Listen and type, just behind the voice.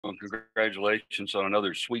Well, congratulations on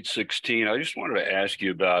another Sweet 16. I just wanted to ask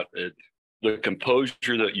you about the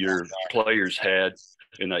composure that your players had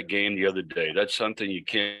in that game the other day. That's something you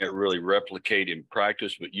can't really replicate in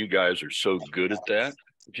practice, but you guys are so good at that.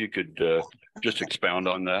 If you could just expound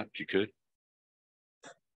on that, if you could.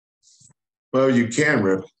 Well, you can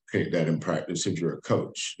replicate that in practice if you're a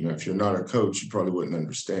coach. If you're not a coach, you probably wouldn't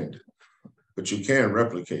understand it. But you can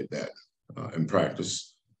replicate that in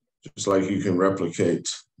practice, just like you can replicate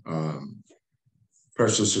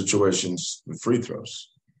pressure situations with free throws.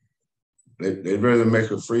 They'd rather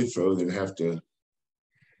make a free throw than have to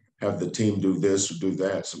have the team do this or do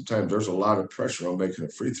that. Sometimes there's a lot of pressure on making a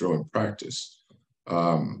free throw in practice. We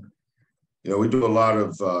do a lot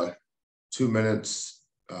of 2 minutes,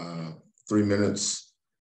 3 minutes,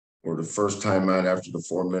 or the first time out after the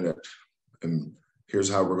 4 minute. And here's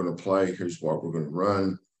how we're going to play. Here's what we're going to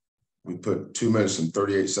run. We put 2 minutes and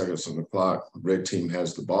 38 seconds on the clock. Red team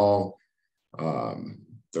has the ball.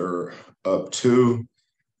 They're up 2.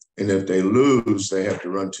 And if they lose, they have to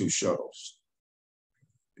run 2 shuttles.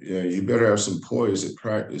 You better have some poise at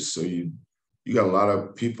practice. So you got a lot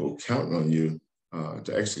of people counting on you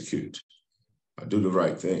to execute, do the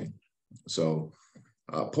right thing. So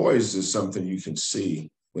poise is something you can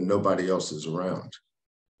see when nobody else is around,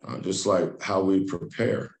 just like how we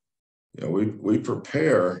prepare. We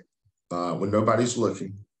prepare when nobody's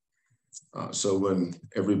looking. So when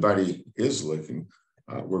everybody is looking,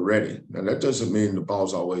 we're ready. Now, that doesn't mean the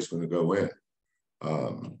ball's always going to go in.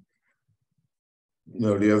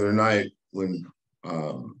 The other night when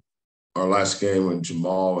our last game when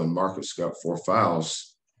Jamal and Marcus got 4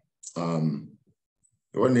 fouls, there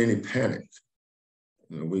wasn't any panic.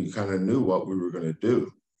 We kind of knew what we were going to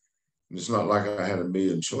do. It's not like I had a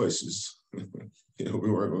million choices. We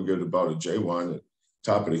weren't going to give the ball to Jay Juan at the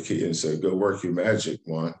top of the key and say, go work your magic,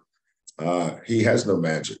 Juan. He has no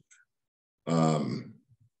magic.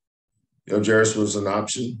 Jairus was an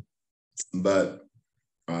option, but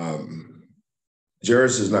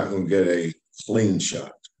Jairus is not going to get a clean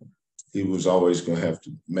shot. He was always going to have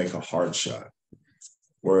to make a hard shot.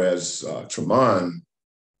 Whereas Tremont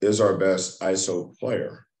is our best ISO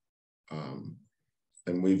player.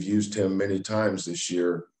 And we've used him many times this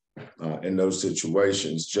year in those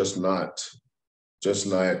situations, just not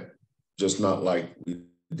like we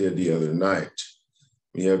did the other night.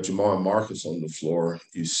 When you have Jamal and Marcus on the floor,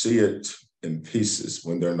 you see it in pieces.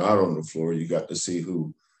 When they're not on the floor, you got to see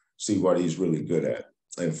what he's really good at.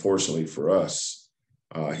 And fortunately for us,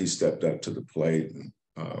 he stepped up to the plate and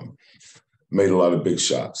made a lot of big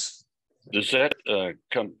shots. Does that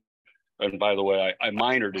come? And by the way, I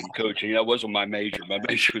minored in coaching. That wasn't my major. My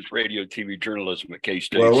major was radio, TV journalism at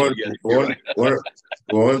K-State. Well,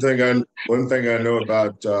 one thing I know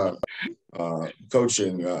about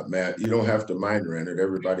coaching, Matt, you don't have to minor in it.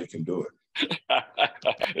 Everybody can do it.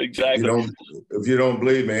 Exactly. If you don't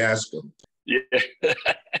believe me, ask them. Yeah.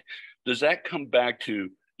 Does that come back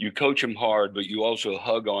to you coach them hard, but you also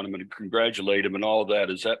hug on them and congratulate them and all of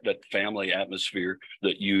that? Is that family atmosphere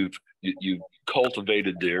that you've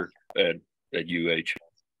cultivated there at UH?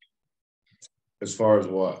 As far as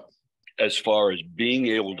what? As far as being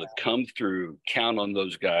able to come through, count on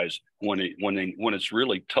those guys when it's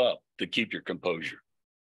really tough to keep your composure.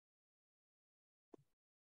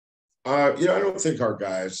 I don't think our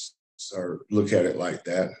guys look at it like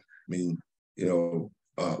that. I mean,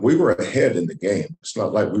 we were ahead in the game. It's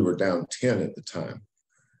not like we were down 10 at the time.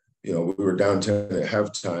 We were down 10 at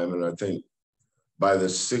halftime, and I think by the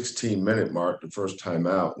 16-minute mark, the first time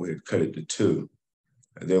out, we had cut it to 2.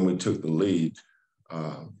 And then we took the lead.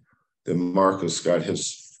 Then Marcus got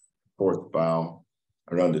his 4th foul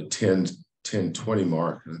around the 10-20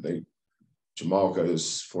 mark. And I think Jamal got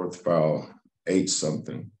his 4th foul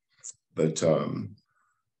 8-something. But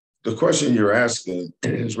the question you're asking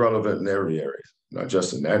is relevant in every area, not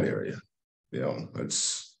just in that area.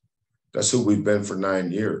 That's who we've been for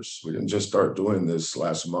 9 years. We didn't just start doing this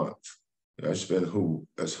last month. That's who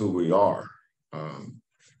we are.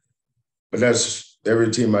 But that's every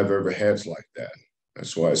team I've ever had's like that.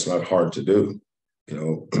 That's why it's not hard to do.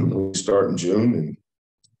 We start in June, and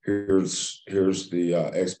here's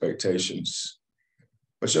the expectations.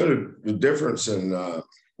 But the difference in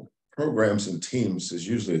programs and teams is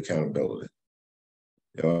usually accountability.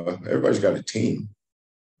 Everybody's got a team,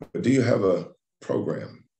 but do you have a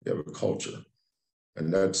program? You have a culture,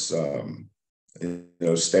 and that's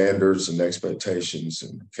standards and expectations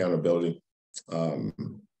and accountability.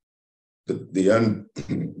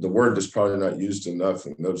 The word that's probably not used enough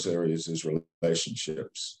in those areas is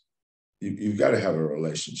relationships. You've got to have a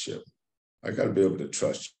relationship. I got to be able to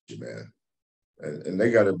trust you, man, and they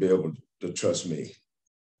got to be able to trust me.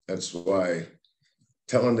 That's why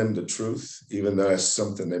telling them the truth, even though that's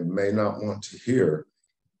something they may not want to hear,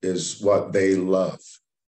 is what they love.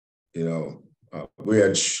 You know, we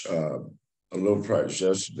had a little practice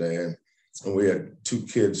yesterday, and we had two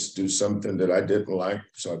kids do something that I didn't like,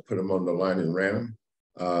 so I put them on the line and ran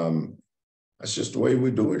them. That's just the way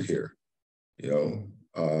we do it here. You know,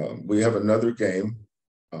 we have another game,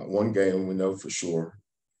 one game we know for sure.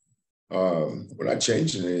 We're not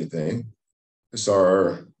changing anything. It's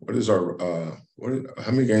our, what is our,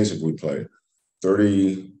 how many games have we played?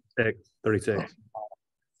 30. 36.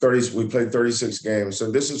 30, we played 36 games. So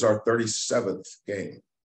this is our 37th game.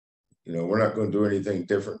 You know, we're not going to do anything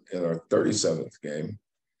different in our 37th game.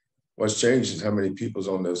 What's changed is how many people's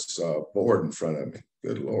on this board in front of me.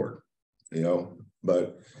 Good Lord, you know.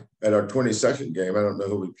 But at our 22nd game, I don't know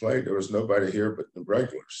who we played. There was nobody here but the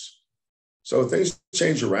regulars. So things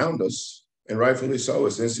change around us, and rightfully so.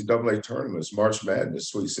 It's NCAA tournaments, March Madness,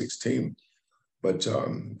 Sweet 16. But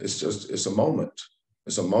it's a moment.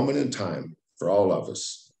 It's a moment in time for all of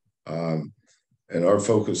us. And our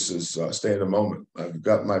focus is stay in the moment. I've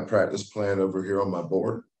got my practice plan over here on my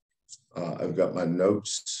board. I've got my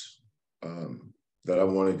notes that I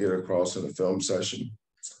want to get across in a film session.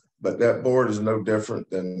 But that board is no different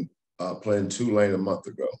than playing Tulane a month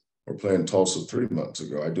ago or playing Tulsa 3 months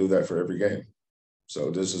ago. I do that for every game.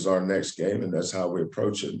 So this is our next game, and that's how we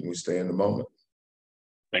approach it, and we stay in the moment.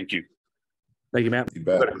 Thank you. Thank you, Matt. You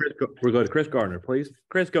bet. We'll go to Chris Gardner, please.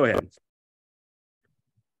 Chris, go ahead.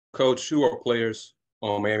 Coach, who are players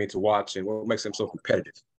on Miami to watch, and what makes them so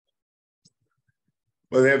competitive?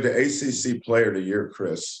 Well, they have the ACC Player of the Year,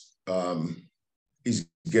 Chris. He's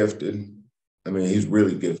gifted. I mean, he's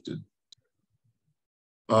really gifted.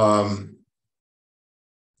 Wong,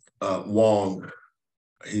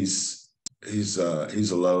 he's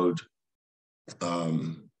a load.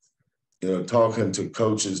 You know, talking to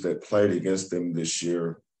coaches that played against them this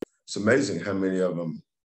year, it's amazing how many of them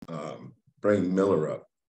bring Miller up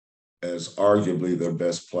as arguably their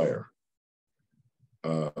best player.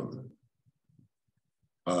 Their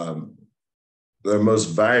most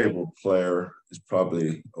valuable player is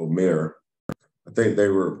probably Omer. I think they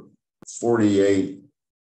were 48-31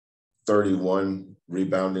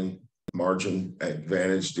 rebounding margin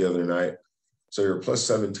advantage the other night. So you're plus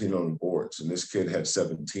 17 on the boards, and this kid had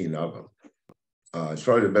 17 of them. He's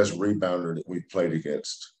probably the best rebounder that we've played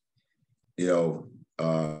against. You know,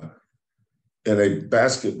 in a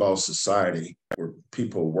basketball society where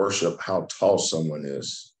people worship how tall someone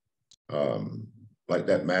is, like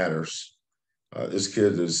that matters. This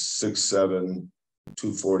kid is 6'7",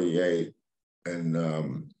 248, and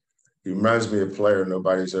he reminds me of a player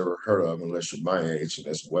nobody's ever heard of unless you're my age, and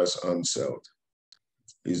that's Wes Unseld.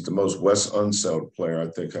 He's the most Wes Unseld player I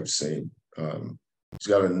think I've seen. He's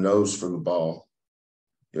got a nose for the ball.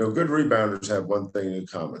 You know, good rebounders have one thing in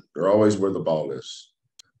common. They're always where the ball is.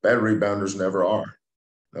 Bad rebounders never are.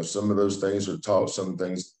 Now, some of those things are taught, some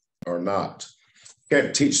things are not. You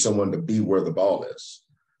can't teach someone to be where the ball is.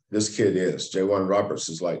 This kid is. Jaywan Roberts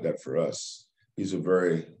is like that for us. He's a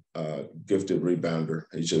very gifted rebounder.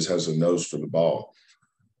 He just has a nose for the ball.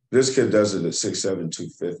 This kid does it at 6'7",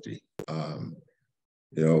 250.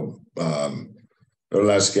 You know, their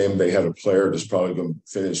last game, they had a player that's probably going to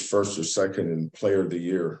finish first or second in Player of the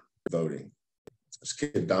Year voting. This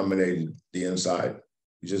kid dominated the inside.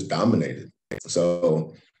 He just dominated.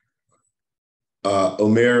 So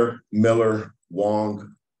Omer, Miller,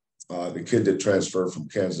 Wong, the kid that transferred from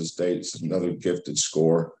Kansas State is another gifted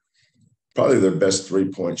scorer. Probably their best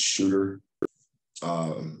three-point shooter.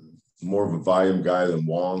 More of a volume guy than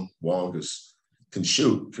Wong. Wong can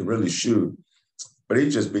shoot, can really shoot, but he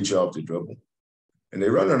just beat you off the dribble. And they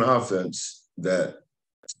run an offense that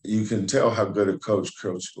you can tell how good a coach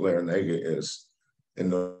Larinaga is in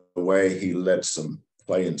the way he lets them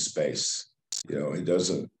play in space. You know, he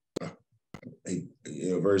doesn't,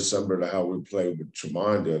 very similar to how we played with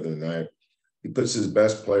Tremont the other night. He puts his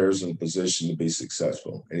best players in a position to be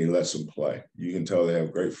successful, and he lets them play. You can tell they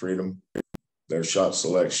have great freedom. Their shot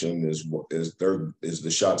selection is the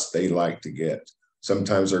shots they like to get.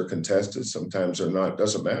 Sometimes they're contested, sometimes they're not.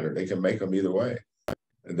 Doesn't matter. They can make them either way.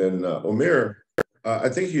 And then Omer, I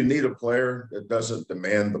think you need a player that doesn't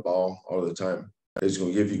demand the ball all the time. He's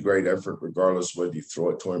going to give you great effort regardless whether you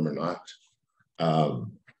throw it to him or not.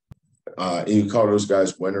 And you call those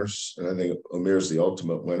guys winners, and I think Omer's the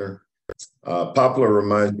ultimate winner. Poplar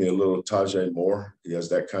reminds me a little of Tajay Moore. He has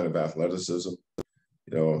that kind of athleticism.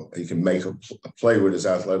 You know, he can make a play with his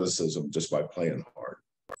athleticism just by playing hard.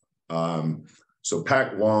 So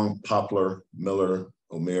Pac, Wong, Poplar, Miller,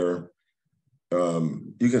 Omer,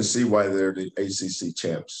 you can see why they're the ACC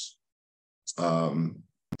champs.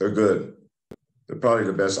 They're good. They're probably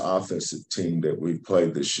the best offensive team that we've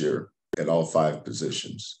played this year at all 5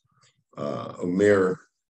 positions. Amir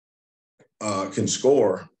can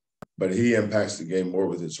score, but he impacts the game more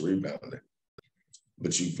with his rebounding.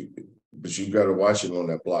 But you've got to watch him on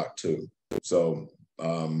that block too. So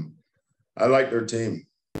I like their team.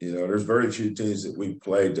 You know, there's very few teams that we've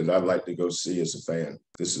played that I'd like to go see as a fan.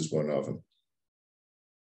 This is one of them.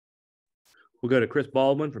 We'll go to Chris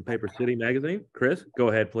Baldwin from Paper City Magazine. Chris, go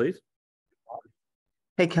ahead, please.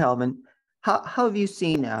 Hey, Kelvin. How have you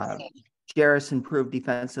seen Jarris improve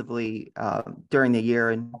defensively during the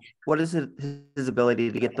year, and what is his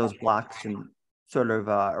ability to get those blocks and sort of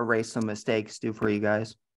erase some mistakes do for you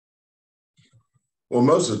guys? Well,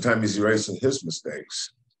 most of the time he's erasing his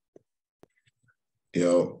mistakes. You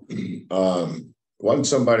know, wasn't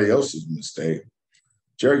somebody else's mistake.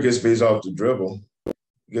 Jerry gets beat off the dribble,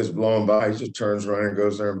 gets blown by, he just turns around and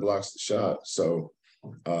goes there and blocks the shot. So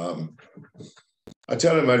I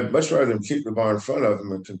tell him I'd much rather him keep the ball in front of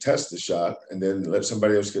him and contest the shot and then let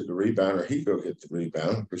somebody else get the rebound or he go get the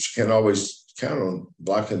rebound, but you can't always count on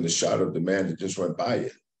blocking the shot of the man that just went by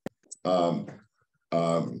you.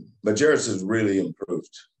 But Jarris has really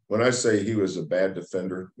improved. When I say he was a bad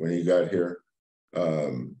defender when he got here,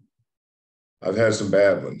 I've had some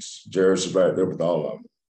bad ones. Jarris is right there with all of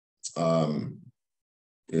them.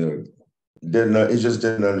 You know, he just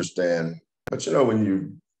didn't understand. But you know,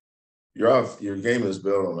 when your game is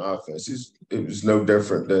built on offense. It was no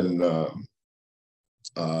different than. Well,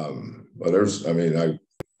 I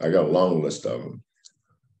got a long list of them.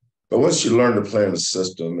 But once you learn to play in a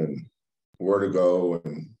system and where to go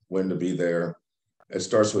and when to be there, it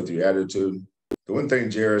starts with your attitude. The one thing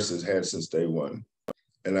Jarris has had since day one,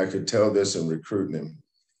 and I could tell this in recruiting him,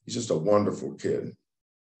 he's just a wonderful kid,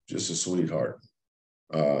 just a sweetheart.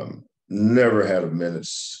 Never had a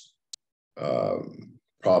minute's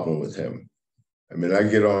problem with him. I mean, I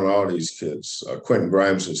get on all these kids. Quentin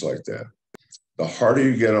Grimes is like that. The harder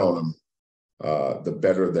you get on them, the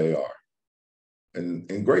better they are.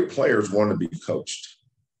 And great players want to be coached,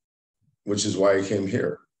 which is why he came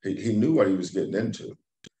here. He knew what he was getting into,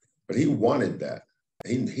 but he wanted that.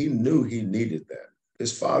 He knew he needed that.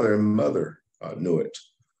 His father and mother knew it.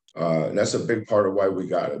 And that's a big part of why we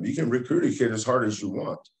got him. You can recruit a kid as hard as you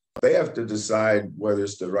want. They have to decide whether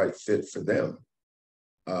it's the right fit for them.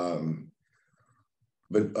 But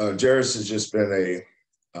Jarris has just been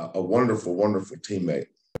a wonderful, wonderful teammate.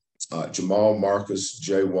 Jamal, Marcus,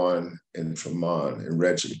 J1, and Tremont, and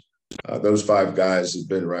Reggie. Those 5 guys have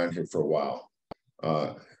been around here for a while.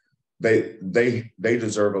 They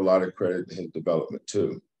deserve a lot of credit in his development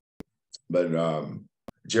too. But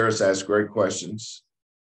Jarris asks great questions.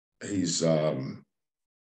 He's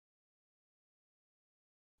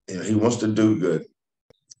he wants to do good.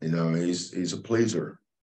 You know, he's a pleaser,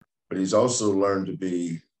 but he's also learned to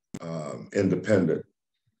be independent.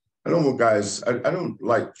 I don't want guys. I don't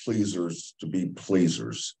like pleasers to be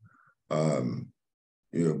pleasers. You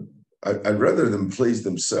know, I'd rather them please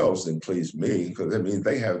themselves than please me, because I mean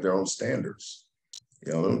they have their own standards.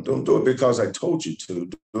 You know, don't do it because I told you to.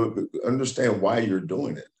 Do it, but understand why you're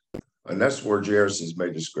doing it, and that's where Jarris has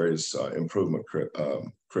made his greatest improvement.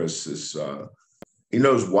 Chris is he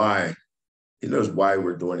knows why. He knows why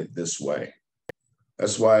we're doing it this way.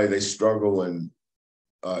 That's why they struggle in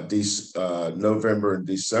November and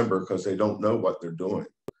December, because they don't know what they're doing.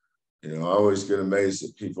 You know, I always get amazed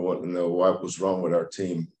that people want to know what was wrong with our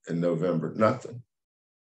team in November. Nothing.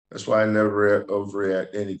 That's why I never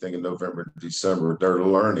overreact anything in November and December. They're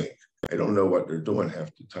learning. They don't know what they're doing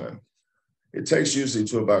half the time. It takes usually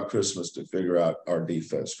to about Christmas to figure out our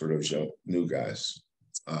defense for those new guys.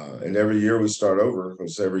 And every year we start over,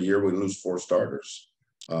 because every year we lose 4 starters.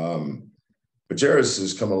 But Jarris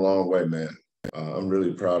has come a long way, man. I'm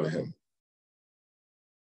really proud of him.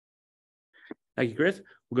 Thank you, Chris.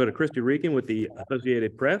 We'll go to Christy Reekin with the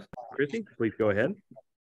Associated Press. Christy, please go ahead.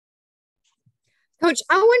 Coach,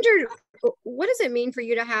 I wondered, what does it mean for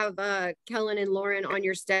you to have Kellen and Lauren on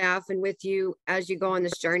your staff and with you as you go on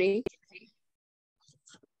this journey?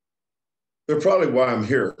 They're probably why I'm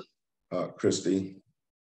here, Christy.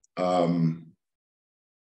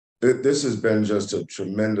 This has been just a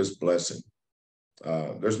tremendous blessing.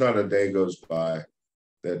 There's not a day goes by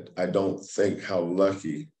that I don't think how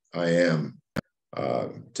lucky I am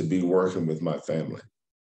to be working with my family.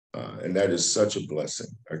 And that is such a blessing.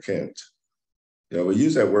 I can't, you know, we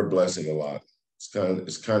use that word blessing a lot.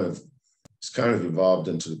 It's kind of evolved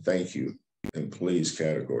into the thank you and please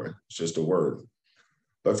category. It's just a word.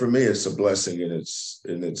 But for me, it's a blessing in its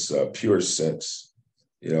pure sense.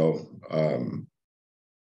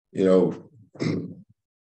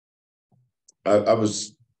 I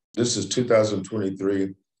was this is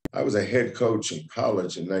 2023. I was a head coach in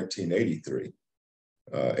college in 1983,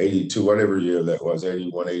 82, whatever year that was,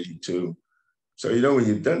 81, 82. So, you know, when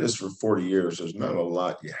you've done this for 40 years, there's not a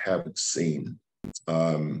lot you haven't seen.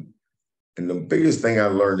 And the biggest thing I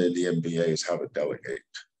learned in the NBA is how to delegate.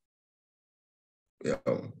 You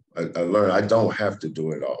know, I learned I don't have to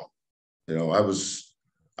do it all. You know, I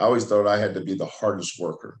always thought I had to be the hardest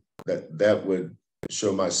worker. That would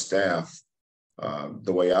show my staff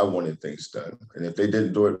the way I wanted things done. And if they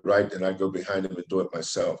didn't do it right, then I'd go behind them and do it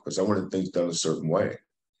myself because I wanted things done a certain way.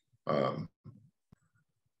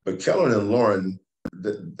 But Kelvin and Lauren,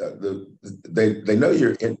 they know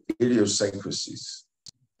your idiosyncrasies.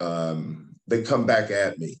 They come back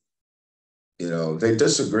at me. You know, they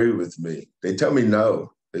disagree with me. They tell me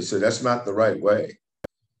no. They say that's not the right way,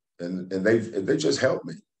 and they just helped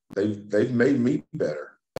me. They've made me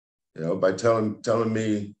better. You know, by telling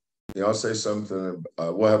me, you know, I'll say something.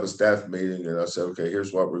 We'll have a staff meeting, and I'll say, okay,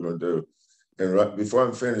 here's what we're going to do. And right before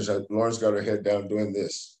I'm finished, Lauren's got her head down doing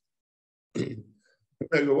this. I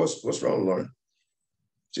go, what's wrong, Lauren?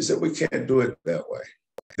 She said, we can't do it that way.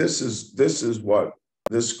 This is what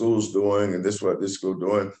this school's doing, and this is what this school's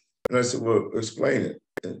doing. And I said, well, explain it.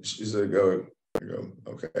 And she said, I go,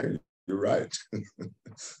 okay, you're right.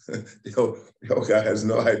 the old guy has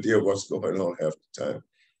no idea what's going on half the time.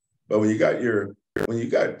 But when you got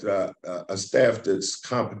a staff that's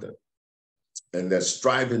competent and that's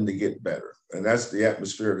striving to get better, and that's the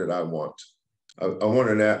atmosphere that I want. I want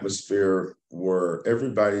an atmosphere where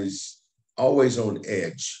everybody's always on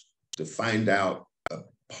edge to find out a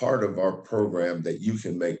part of our program that you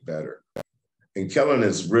can make better. And Kelvin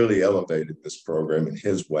has really elevated this program in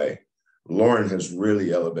his way. Lauren has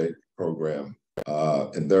really elevated the program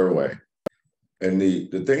in their way. And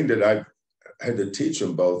the thing that I had to teach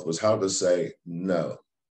them both was how to say no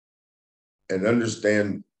and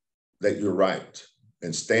understand that you're right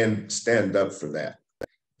and stand up for that.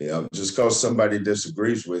 You know, just because somebody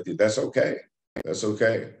disagrees with you, that's okay. That's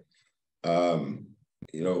okay.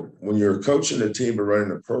 You know, when you're coaching a team or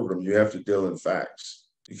running a program, you have to deal in facts.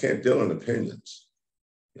 You can't deal in opinions.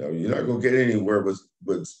 You know, you're not going to get anywhere with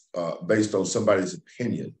based on somebody's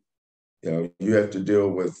opinion. You know, you have to deal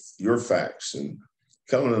with your facts. And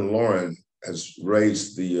Kelvin and Lauren has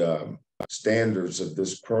raised the standards of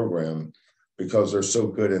this program because they're so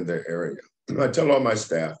good in their area. I tell all my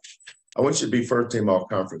staff, I want you to be first team all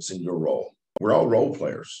conference in your role. We're all role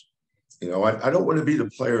players. You know, I don't want to be the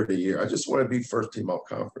player of the year. I just want to be first team all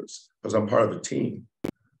conference because I'm part of a team.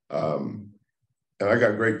 And I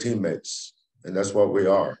got great teammates, and that's what we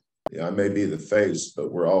are. You know, I may be the face,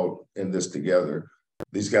 but we're all in this together.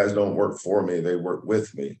 These guys don't work for me, they work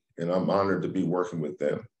with me, and I'm honored to be working with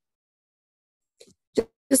them.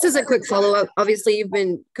 Just as a quick follow-up, obviously you've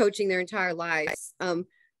been coaching their entire lives.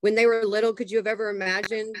 When they were little, could you have ever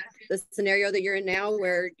imagined the scenario that you're in now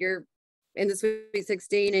where you're in the Sweet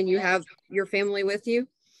 16 and you have your family with you?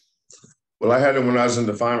 Well, I had it when I was in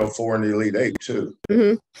the Final Four and the Elite Eight too.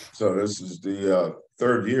 Mm-hmm. So this is the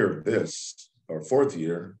third year of this, or fourth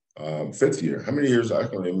year, fifth year. How many years? I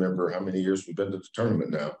can't remember how many years we've been to the tournament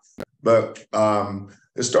now. But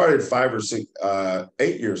it started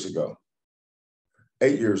 8 years ago.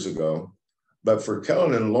 8 years ago. But for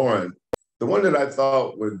Kelvin and Lauren, the one that I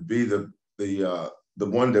thought would be the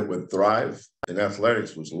one that would thrive in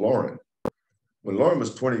athletics was Lauren. When Lauren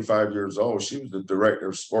was 25 years old, she was the director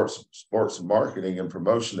of sports marketing and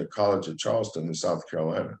promotion at College of Charleston in South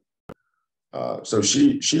Carolina. So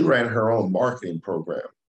she ran her own marketing program.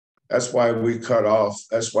 That's why we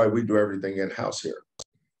that's why we do everything in-house here,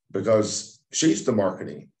 because she's the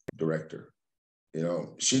marketing director. You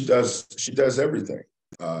know, she does everything.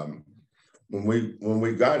 When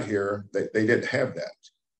we got here, they didn't have that.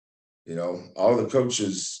 You know, all the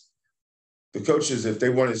coaches, if they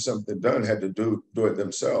wanted something done, had to do it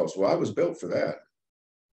themselves. Well, I was built for that.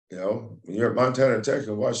 You know, when you're at Montana Tech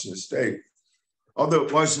and Washington State, although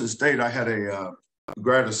at Washington State, I had a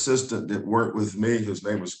grad assistant that worked with me. His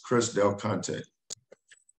name was Chris Del Conte.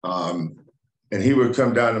 And he would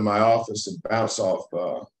come down to my office and bounce off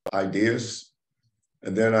ideas.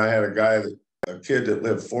 And then I had a kid that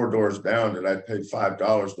lived 4 doors down that I'd pay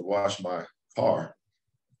 $5 to wash my car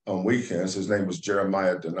on weekends. His name was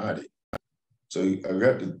Jeremiah Donati. So I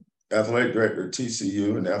got the athletic director at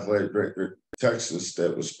TCU and the athletic director at Texas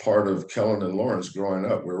that was part of Kelvin and Lauren's growing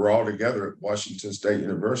up. We were all together at Washington State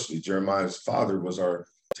University. Jeremiah's father was our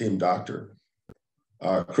team doctor.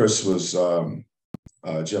 Chris was Jim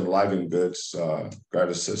Livengood's grad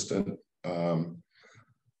assistant.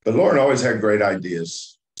 But Lauren always had great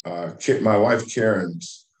ideas. My wife, Karen,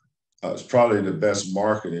 is probably the best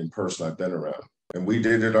marketing person I've been around. and we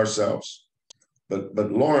did it ourselves.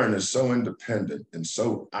 But Lauren is so independent and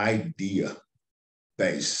so idea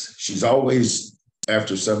based. She's always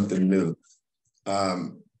after something new.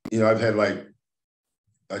 I've had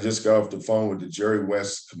I just got off the phone with the Jerry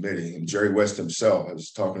West committee, and Jerry West himself. I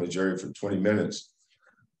was talking to Jerry for 20 minutes.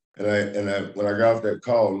 And when I got off that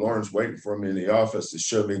call, Lauren's waiting for me in the office to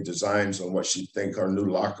show me designs on what she thinks our new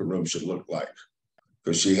locker room should look like.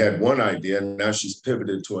 Because she had one idea, and now she's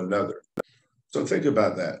pivoted to another. So think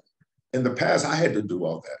about that. In the past, I had to do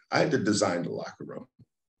all that. I had to design the locker room.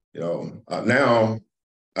 Now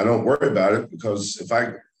I don't worry about it, because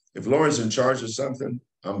if Lauren's in charge of something,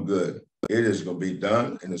 I'm good. It is going to be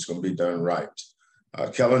done, and it's going to be done right.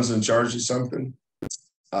 Kelvin's in charge of something,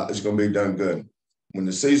 it's going to be done good. When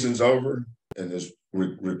the season's over and this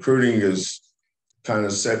recruiting is kind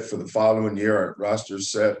of set for the following year, our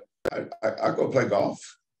roster's set, I go play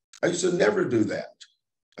golf. I used to never do that.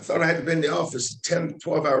 I thought I had to be in the office 10,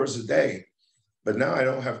 12 hours a day. But now I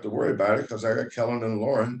don't have to worry about it, because I got Kellen and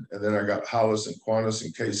Lauren, and then I got Hollis and Quantas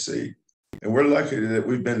and KC. And we're lucky that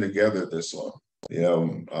we've been together this long.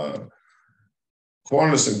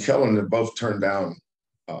 Quantas and Kellen have both turned down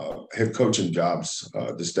head coaching jobs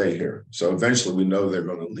to stay here. So eventually we know they're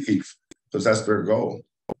going to leave, because that's their goal.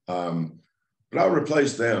 But I'll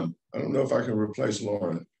replace them. I don't know if I can replace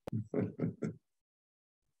Lauren.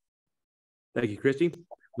 Thank you, Christy.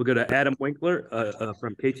 We'll go to Adam Winkler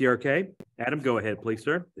from KTRK. Adam, go ahead, please,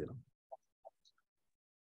 sir.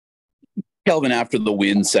 Kelvin, after the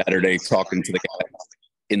win Saturday, talking to the guys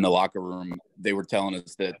in the locker room, they were telling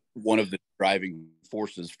us that one of the driving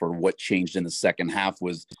forces for what changed in the second half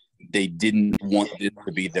was they didn't want this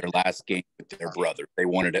to be their last game with their brother. They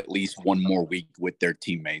wanted at least one more week with their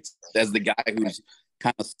teammates. As the guy who's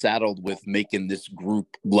kind of saddled with making this group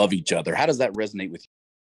love each other, how does that resonate with you?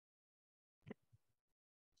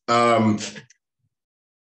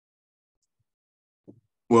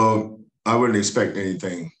 Well, I wouldn't expect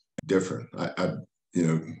anything different.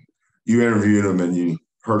 You interviewed him and you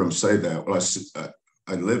heard him say that. Well,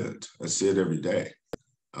 I live it. I see it every day.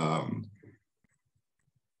 I'll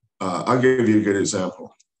give you a good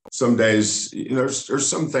example. Some days, there's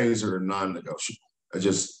some things that are non-negotiable.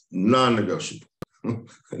 Just non-negotiable.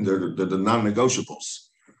 They're the non-negotiables.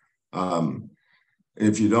 And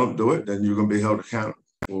if you don't do it, then you're going to be held accountable.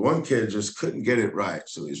 Well, one kid just couldn't get it right,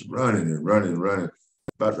 so he's running and running and running.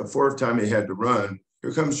 About the fourth time he had to run,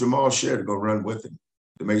 here comes Jamal Shea to go run with him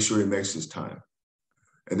to make sure he makes his time.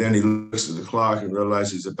 And then he looks at the clock and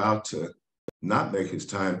realizes he's about to not make his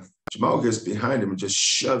time. Jamal gets behind him and just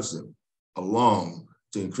shoves him along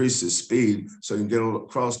to increase his speed so he can get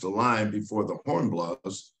across the line before the horn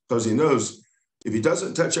blows, because he knows if he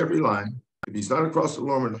doesn't touch every line, if he's not across the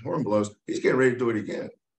line when the horn blows, he's getting ready to do it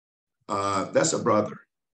again. That's a brother.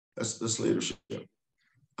 That's leadership.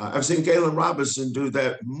 I've seen Galen Robinson do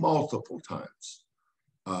that multiple times.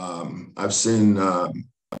 I've seen, now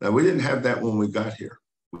we didn't have that when we got here.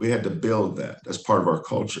 We had to build that. That's part of our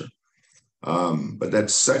culture. But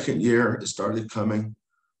that second year, it started coming.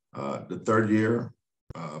 The third year,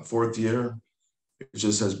 fourth year, it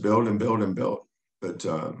just has built and built and built. But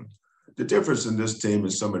the difference in this team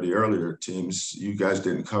and some of the earlier teams, you guys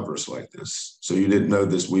didn't cover us like this. So you didn't know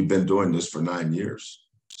this. We've been doing this for 9 years.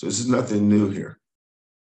 So this is nothing new here.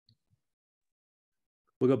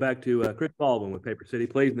 We'll go back to Chris Baldwin with Paper City,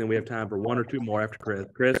 please, and then we have time for one or two more after Chris.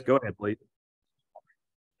 Chris, go ahead, please.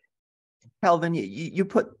 Kelvin, you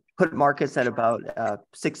put Marcus at about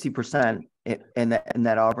 60% in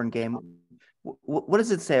that Auburn game. What does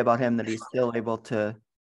it say about him that he's still able to,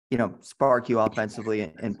 spark you offensively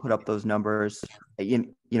and put up those numbers,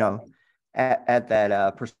 at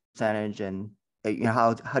that percentage? And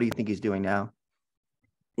how do you think he's doing now?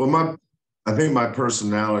 Well, I think my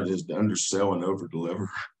personality is to undersell and overdeliver.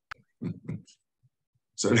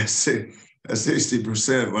 So that's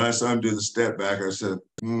 60%. When I saw him do the step back, I said,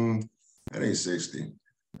 that ain't 60.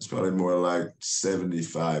 It's probably more like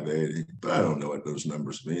 75, 80. But I don't know what those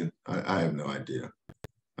numbers mean. I have no idea.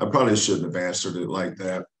 I probably shouldn't have answered it like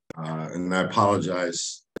that. And I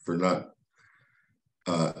apologize for not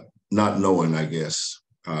knowing, I guess.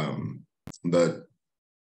 But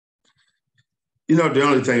the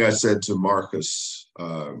only thing I said to Marcus,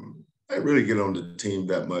 I didn't really get on the team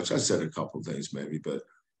that much. I said a couple of things maybe, but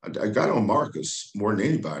I got on Marcus more than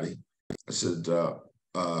anybody. I said,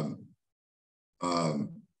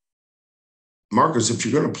 Marcus, if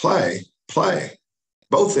you're going to play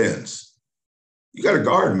both ends. You got to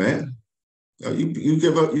guard, man. You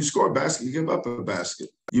give up, you score a basket, you give up a basket.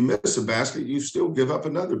 You miss a basket, you still give up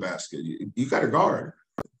another basket. You got to guard.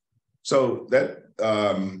 So that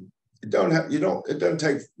it doesn't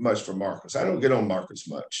take much for Marcus. I don't get on Marcus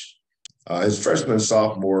much. His freshman and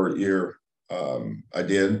sophomore year, I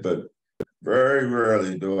did, but very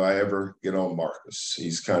rarely do I ever get on Marcus.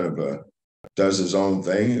 He's kind of does his own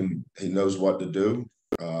thing and he knows what to do.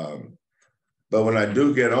 But when I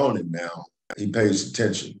do get on him now, he pays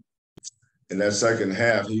attention. In that second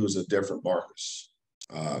half, he was a different Marcus.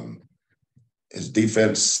 His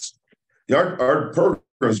defense, our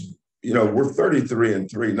programs, we're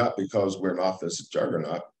 33-3, not because we're an offensive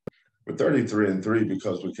juggernaut. We're 33-3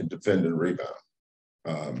 because we can defend and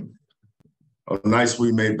rebound. On nights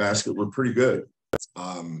we made basket, we're pretty good.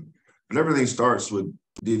 But everything starts with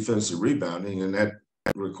defensive rebounding, and that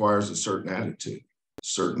requires a certain attitude, a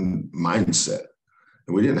certain mindset.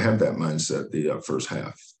 And we didn't have that mindset the first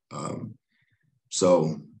half.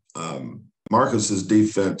 So Marcus's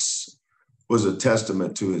defense was a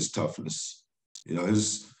testament to his toughness.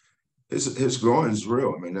 His groin is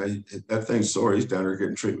real. I mean, that thing's sore. He's down there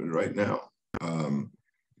getting treatment right now.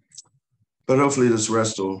 But hopefully this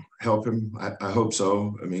rest will help him. I hope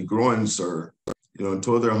so. I mean, groins are,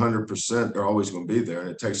 until they're 100%, they're always going to be there. And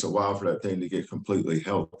it takes a while for that thing to get completely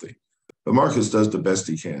healthy. But Marcus does the best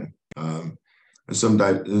he can. And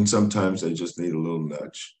sometimes they just need a little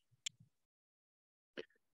nudge.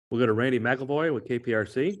 We'll go to Randy McElvoy with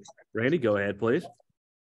KPRC. Randy, go ahead, please.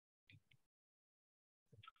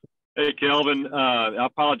 Hey, Kelvin. I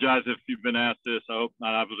apologize if you've been asked this. I hope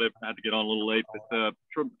not. I had to get on a little late. But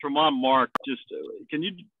Tremont Mark, just can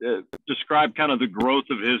you describe kind of the growth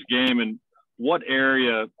of his game and what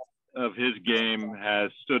area of his game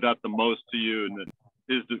has stood out the most to you and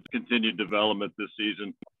his continued development this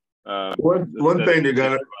season? One thing that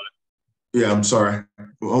got I'm sorry.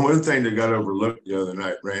 Well, one thing that got overlooked the other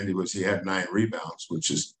night, Randy, was he had 9 rebounds, which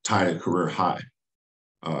is tied a career high.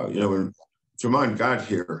 When Tremont got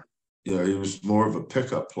here, he was more of a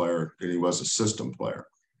pickup player than he was a system player.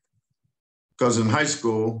 Because in high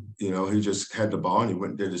school, he just had the ball and he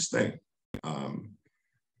went and did his thing.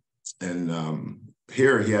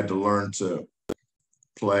 Here he had to learn to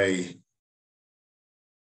play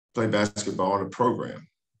basketball in a program,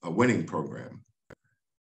 a winning program.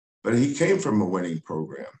 But he came from a winning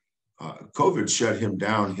program. COVID shut him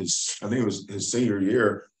down. I think it was his senior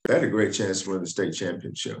year. They had a great chance to win the state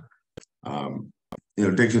championship.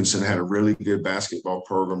 Dickinson had a really good basketball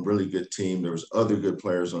program, really good team. There was other good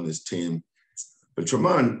players on his team. But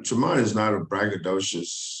Tremont is not a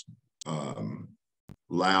braggadocious,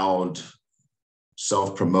 loud,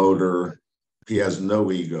 self-promoter. He has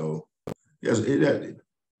no ego. Tremont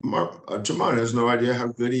has no idea how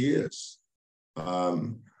good he is.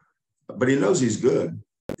 But he knows he's good,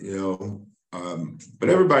 but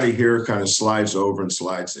everybody here kind of slides over and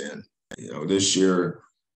slides in. This year,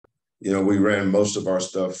 we ran most of our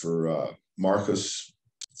stuff for Marcus.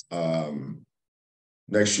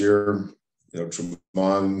 Next year,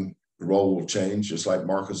 Tremont, the role will change, just like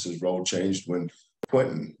Marcus's role changed when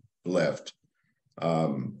Quentin left.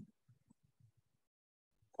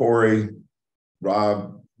 Corey,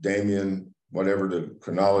 Rob, Damian, whatever the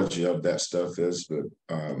chronology of that stuff is, but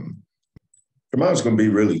Tremont's going to be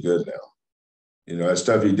really good now. That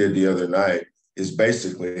stuff he did the other night is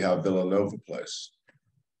basically how Villanova plays.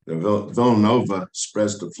 Villanova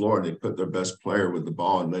spreads the floor and they put their best player with the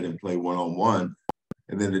ball and let him play one-on-one.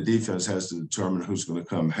 And then the defense has to determine who's going to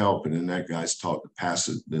come help. And then that guy's taught to pass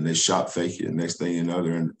it. Then they shot fake it. Next thing you know,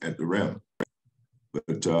 they're at the rim.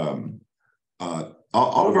 But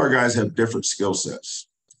all of our guys have different skill sets.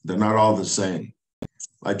 They're not all the same.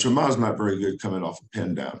 Like Tremont's not very good coming off a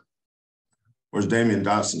pin down. Whereas Damian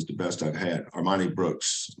Dotson's the best I've had. Armani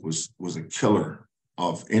Brooks was a killer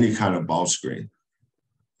of any kind of ball screen.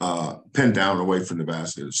 Pinned down away from the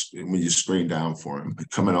basket when you screen down for him,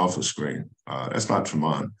 coming off a screen. That's not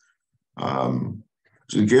Tremont.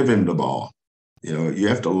 So give him the ball. You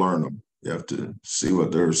have to learn them. You have to see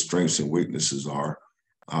what their strengths and weaknesses are.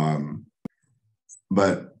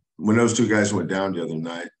 But when those two guys went down the other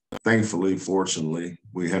night, thankfully, fortunately,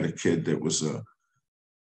 we had a kid that was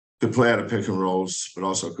could play out of pick and rolls, but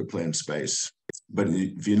also could play in space. But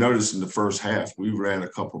if you notice in the first half, we ran a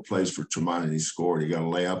couple of plays for Tremont and he scored. He got a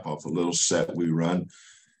layup off a little set we run.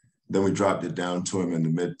 Then we dropped it down to him in the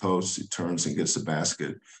mid post. He turns and gets the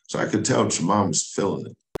basket. So I could tell Tremont was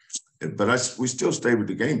feeling it. But we still stayed with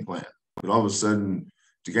the game plan. But all of a sudden,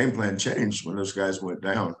 the game plan changed when those guys went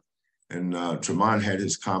down. And Tremont had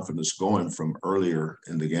his confidence going from earlier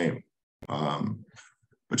in the game.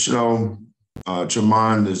 But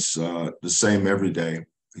Tremont is the same every day.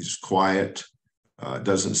 He's quiet,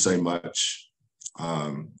 doesn't say much.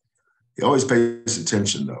 He always pays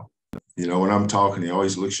attention, though. When I'm talking, he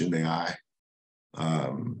always looks you in the eye.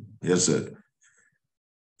 He has a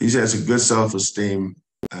good self-esteem.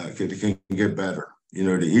 Can get better. You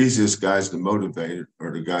know, the easiest guys to motivate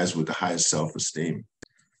are the guys with the highest self-esteem.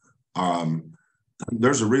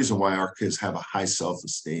 There's a reason why our kids have a high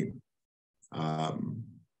self-esteem. And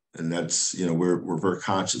that's, you know, we're very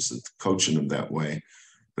conscious of coaching them that way.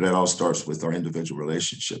 But that all starts with our individual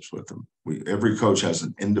relationships with them. Every coach has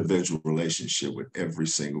an individual relationship with every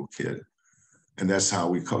single kid. And that's how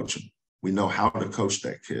we coach them. We know how to coach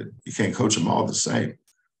that kid. You can't coach them all the same.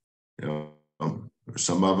 You know, there's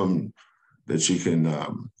some of them that you can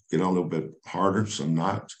get on a little bit harder, some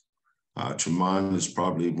not. Tremont is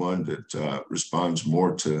probably one that responds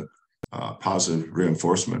more to positive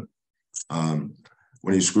reinforcement.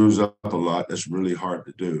 When he screws up a lot, that's really hard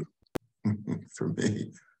to do for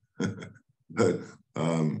me. But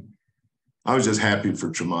I was just happy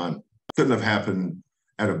for Tremont. Couldn't have happened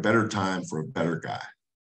at a better time for a better guy.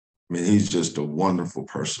 I mean, he's just a wonderful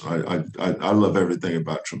person. I love everything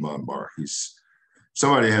about Tremont Mark.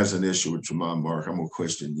 Somebody has an issue with Tremont Mark, I'm gonna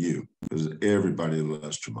question you, because everybody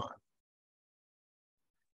loves Tremont.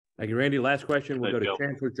 Thank you, Randy. Last question. We'll go to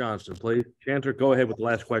Chancellor Johnston, please. Chancellor, go ahead with the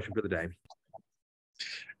last question for the day.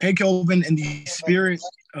 Hey, Kelvin, in the spirit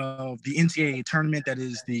of the NCAA tournament, that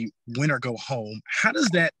is the winner go home, how does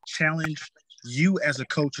that challenge you as a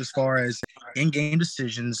coach as far as in-game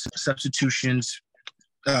decisions, substitutions,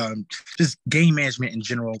 just game management in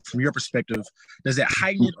general, from your perspective? Does that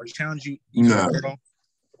heighten it or challenge you? No, at all?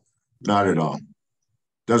 Not at all.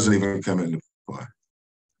 Doesn't even come into play.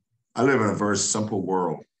 I live in a very simple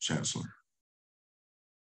world, Chancellor.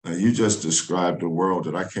 Now, you just described a world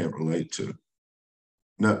that I can't relate to.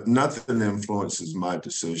 Nothing influences my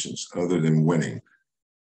decisions other than winning.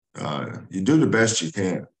 You do the best you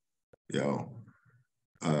can, you know.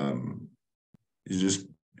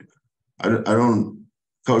 I don't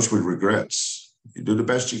coach with regrets. You do the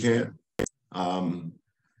best you can.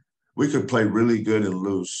 We could play really good and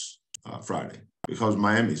lose Friday because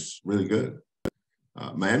Miami's really good.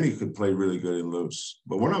 Miami could play really good and lose,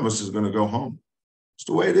 but one of us is going to go home. It's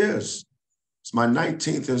the way it is. It's my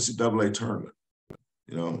 19th NCAA tournament.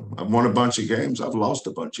 You know, I've won a bunch of games. I've lost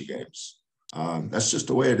a bunch of games. That's just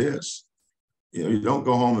the way it is. You know, you don't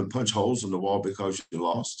go home and punch holes in the wall because you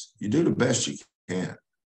lost. You do the best you can.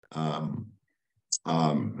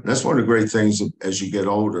 That's one of the great things as you get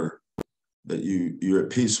older that you're at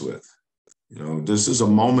peace with. You know, this is a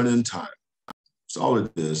moment in time. That's all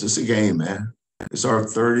it is. It's a game, man. It's our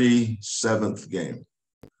 37th game.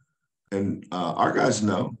 And our guys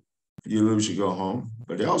know if you lose, you go home.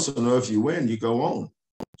 But they also know if you win, you go on.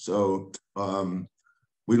 So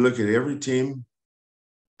we look at every team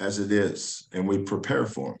as it is, and we prepare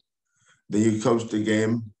for them. Then you coach the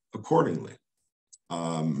game accordingly.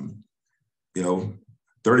 You know,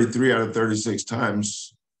 33 out of 36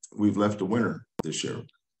 times we've left a winner this year.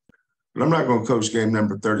 But I'm not going to coach game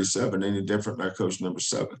number 37 any different than I coach number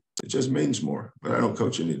 7. It just means more, but I don't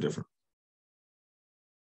coach any different.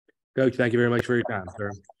 Coach, thank you very much for your time,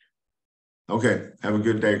 sir. Okay. Have a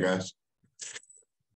good day, guys.